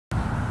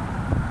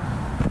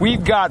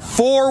We've got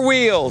 4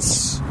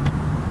 wheels.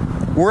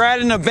 We're at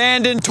an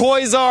abandoned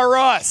Toys R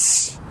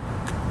Us,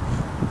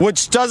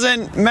 which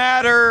doesn't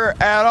matter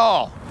at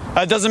all.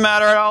 It doesn't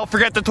matter at all.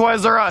 Forget the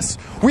Toys R Us.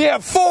 We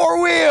have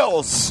 4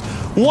 wheels.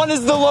 1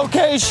 is the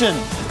location.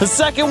 The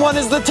second one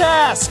is the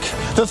task.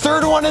 The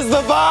third one is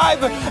the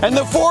vibe. And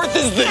the 4th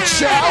is the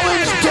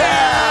challenge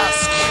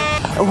task.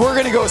 And we're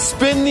gonna go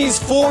spin these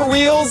 4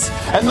 wheels.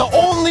 And the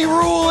only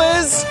rule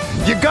is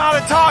you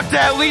gotta talk to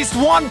at least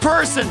one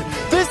person.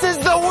 This is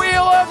the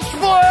Wheel of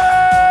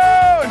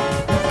Shploon!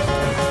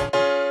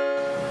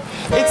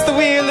 It's the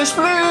Wheel of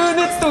Shploon,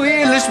 it's the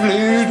Wheel of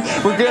Shploon.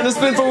 We're gonna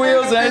spin 4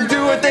 wheels and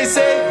do what they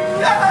say.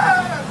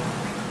 Yeah!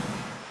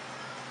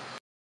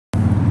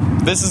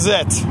 This is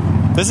it.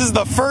 This is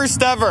the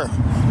first ever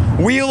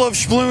Wheel of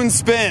Shploon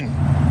spin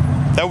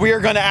that we are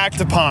gonna act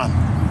upon.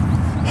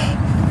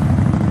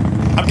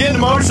 I'm getting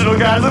emotional,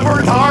 guys. I've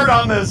worked hard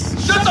on this.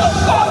 Shut the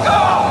fuck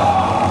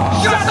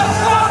up! Shut the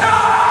fuck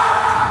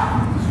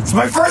up! It's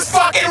my first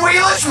fucking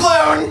Wheel of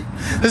Shploon.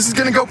 This is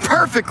gonna go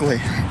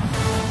perfectly.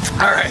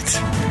 All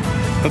right.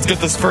 Let's get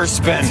this first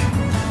spin.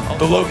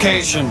 The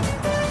location.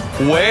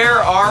 Where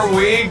are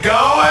we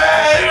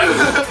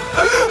going?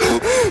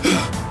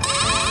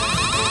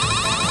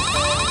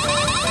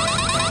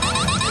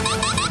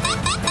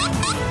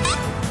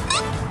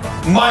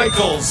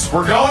 Michael's.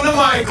 We're going to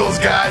Michael's,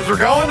 guys. We're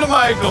going to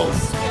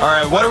Michael's. All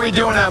right, what are we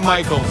doing at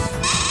Michael's?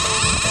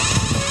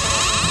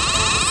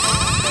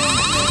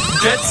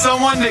 Get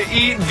someone to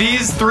eat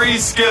these 3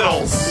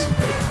 Skittles.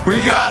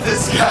 We got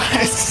this,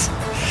 guys.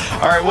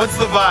 All right, what's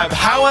the vibe?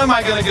 How am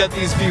I gonna get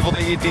these people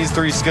to eat these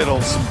 3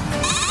 Skittles?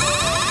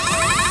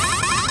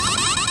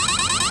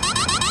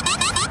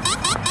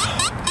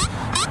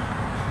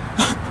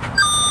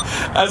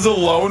 As a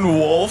lone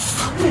wolf?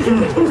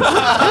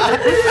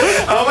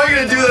 How am I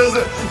gonna do this?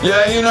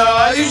 Yeah, you know,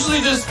 I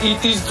usually just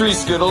eat these 3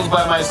 Skittles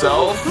by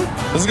myself.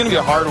 This is gonna be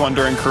a hard one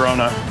during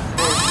Corona.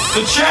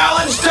 The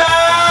challenge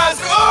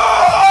task!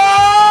 Oh!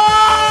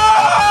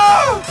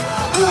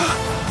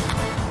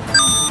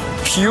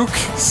 Puke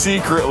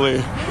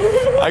secretly.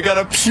 I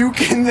gotta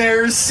puke in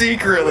there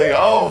secretly.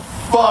 Oh,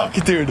 fuck,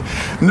 dude.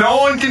 No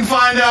one can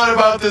find out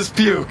about this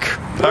puke.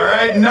 All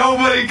right?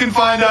 Nobody can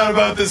find out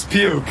about this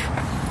puke.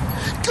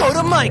 Go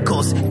to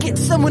Michael's, get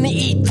someone to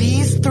eat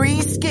these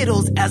 3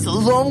 Skittles as a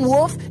lone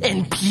wolf,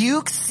 and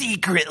puke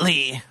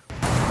secretly.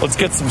 Let's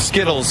get some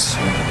Skittles.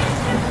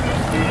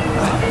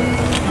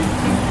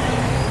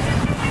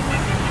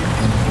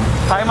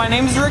 Hi, my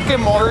name's Rick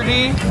and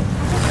Morty.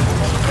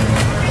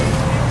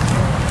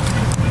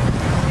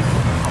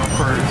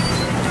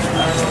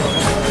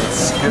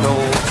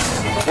 Skittles.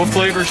 What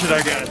flavor should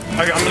I get?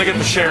 I'm gonna get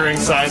the sharing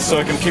size so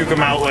I can puke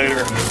them out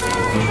later.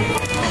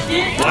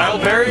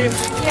 Wild berry?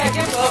 Yeah,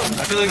 get both.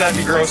 I feel like that'd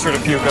be grosser to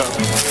puke up.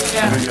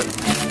 Yeah.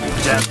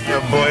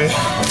 Yeah, boy.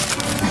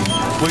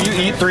 Will you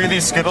eat 3 of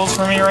these Skittles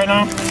for me right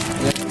now?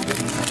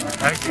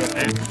 Heck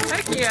yeah.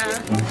 Heck yeah.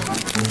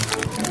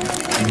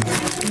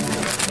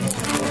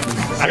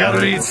 I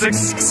gotta eat 6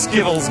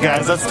 Skittles,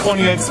 guys. That's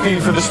 28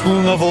 speed for the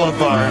Shploon level up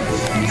bar.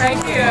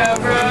 Heck yeah,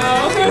 bro.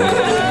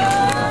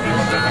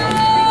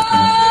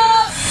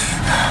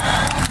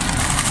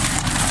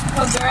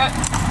 How's that?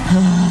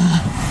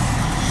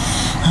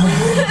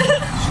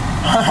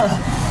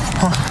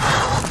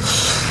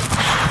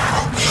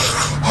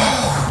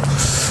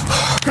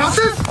 Got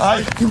this?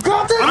 You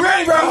got this? I'm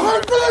ready, bro.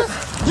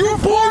 You were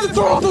born to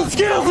throw those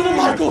Skittles into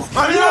Michael's. You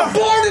were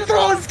born to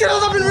throw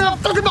Skittles up into the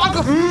fucking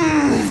Michael's.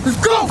 Let's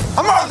go.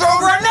 I'm gonna throw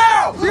it right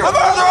now. I'm gonna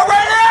throw it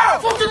right now.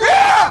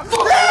 Yeah.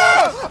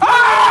 Ah!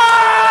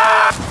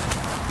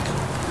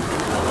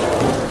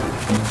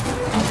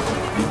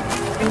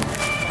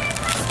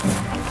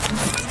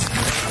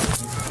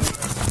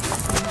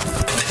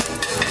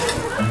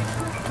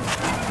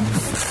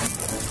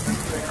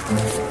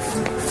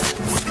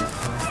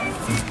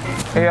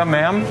 Hey,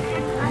 ma'am.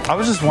 I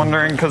was just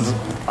wondering, because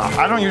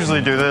I don't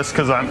usually do this,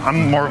 because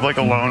I'm more of like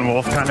a lone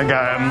wolf kind of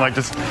guy. I'm like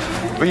just,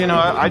 but you know,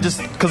 I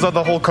just, because of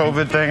the whole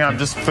COVID thing, I've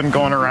just been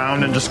going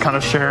around and just kind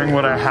of sharing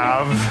what I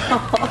have.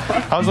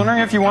 I was wondering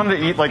if you wanted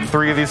to eat like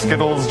 3 of these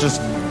Skittles, just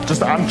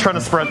I'm trying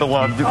to spread the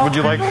love. Would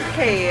you like?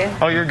 Okay.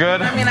 Oh, you're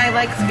good? I mean, I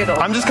like Skittles.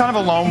 I'm just kind of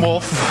a lone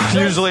wolf,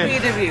 usually.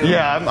 Sweet of you.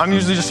 Yeah, I'm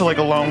usually just like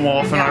a lone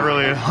wolf, and I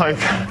really like.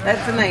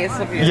 That's nice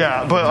of you.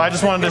 Yeah, but I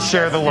just wanted to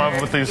share the love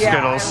with these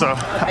Skittles, so.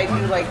 I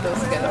do like those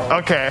Skittles.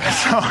 Okay,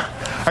 so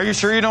are you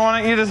sure you don't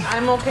want to eat it?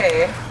 I'm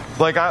okay.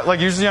 Like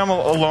usually I'm a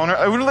loner.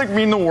 It would like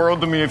mean the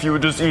world to me if you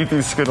would just eat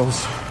these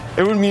Skittles.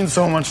 It would mean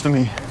so much to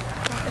me.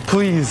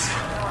 Please.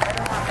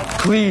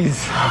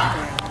 Please.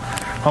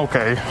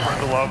 Okay.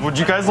 Love. Would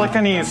you guys like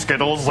any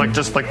Skittles? Like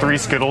just like 3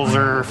 Skittles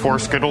or 4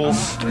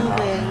 Skittles?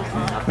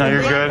 No,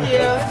 you're good?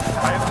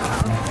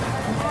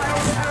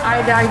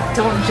 I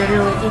don't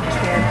generally eat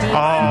candy.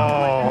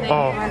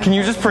 Oh. Can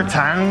you just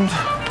pretend?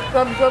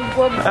 Glub, glub,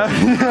 glub.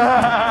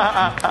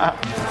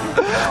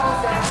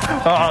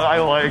 Oh, I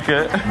like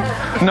it.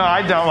 No,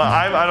 I don't.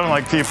 I don't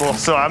like people,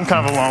 so I'm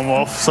kind of a lone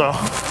wolf. So,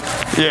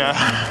 yeah.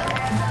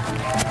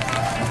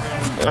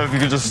 If you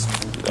could just,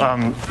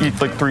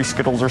 eat like 3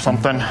 Skittles or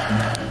something.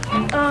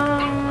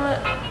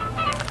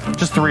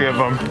 Just 3 of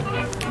them.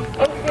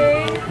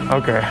 Okay.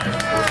 Okay.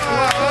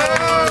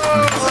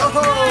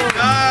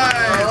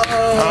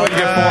 Oh, you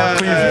get 4,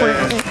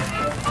 please.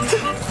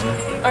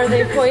 Are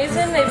they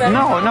poison? They better.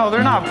 No,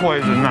 they're not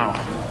poison. No,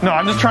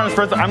 I'm just trying to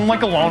spread. I'm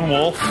like a lone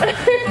wolf.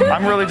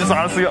 I'm really just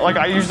honestly like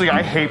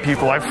I hate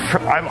people.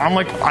 I'm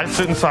like I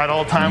sit inside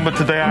all the time, but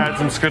today I had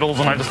some Skittles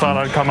and I just thought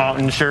I'd come out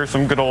and share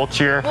some good old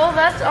cheer. Well,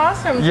 that's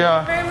awesome.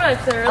 Yeah. Thank you very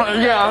much. They're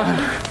really Yeah.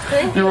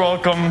 Thank you. You're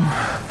welcome.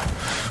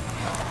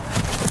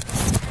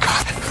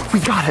 We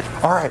got it.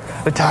 All right,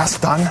 the task's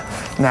done.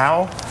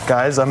 Now,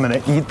 guys, I'm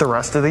gonna eat the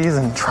rest of these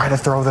and try to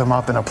throw them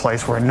up in a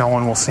place where no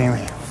one will see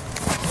me.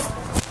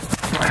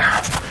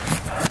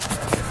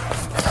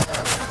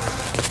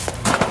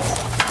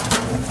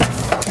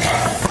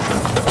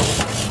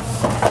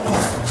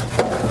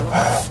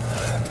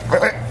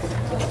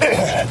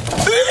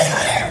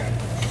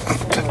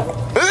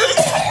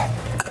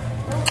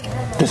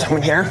 There's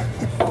someone here.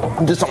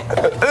 There's some.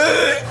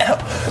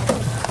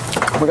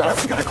 We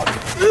gotta go.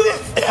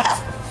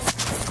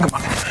 Come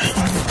on.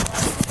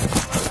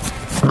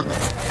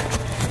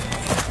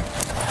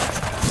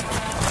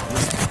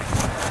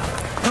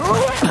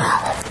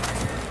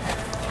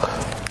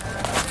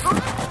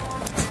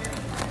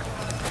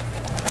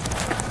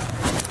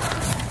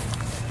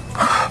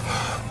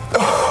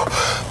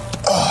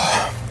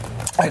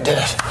 I did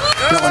it.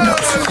 No one knows.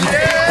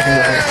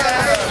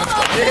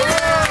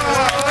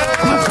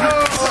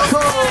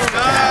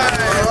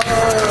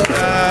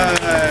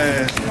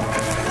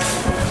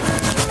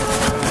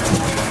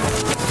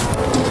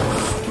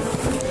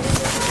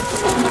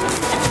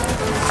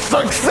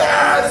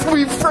 Success!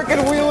 We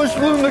frickin' Wheel of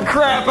Shploon the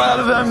crap out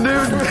of them,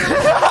 dude.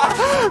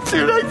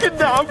 Dude, I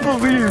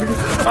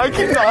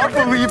cannot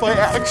believe I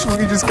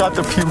actually just got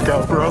the puke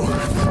out, bro.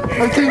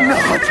 I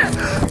cannot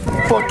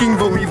fucking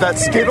believe that.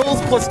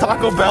 Skittles plus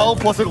Taco Bell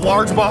plus a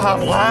large Baja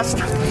Blast.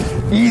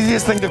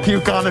 Easiest thing to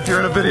puke on if you're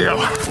in a video.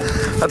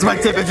 That's my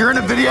tip. If you're in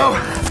a video,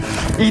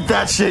 eat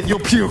that shit. You'll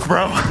puke,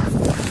 bro.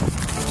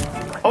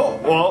 Oh,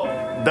 well,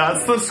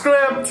 that's the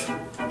script.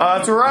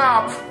 It's a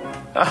wrap.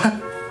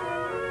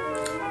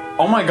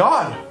 Oh my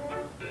god.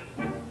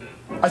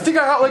 I think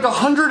I got like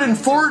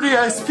 140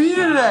 SP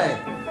today.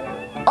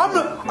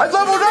 I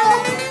leveled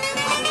up.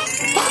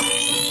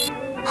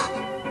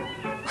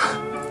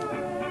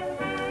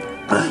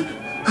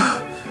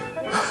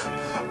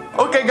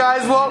 Okay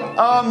guys,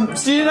 well,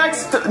 see you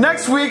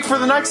next week for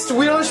the next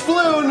Wheel of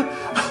Shploon.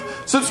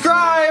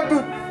 Subscribe.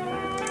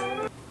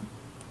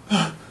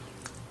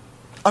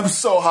 I'm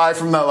so high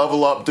from that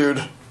level up,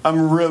 dude.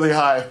 I'm really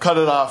high. Cut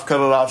it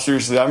off,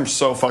 seriously. I'm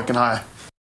so fucking high.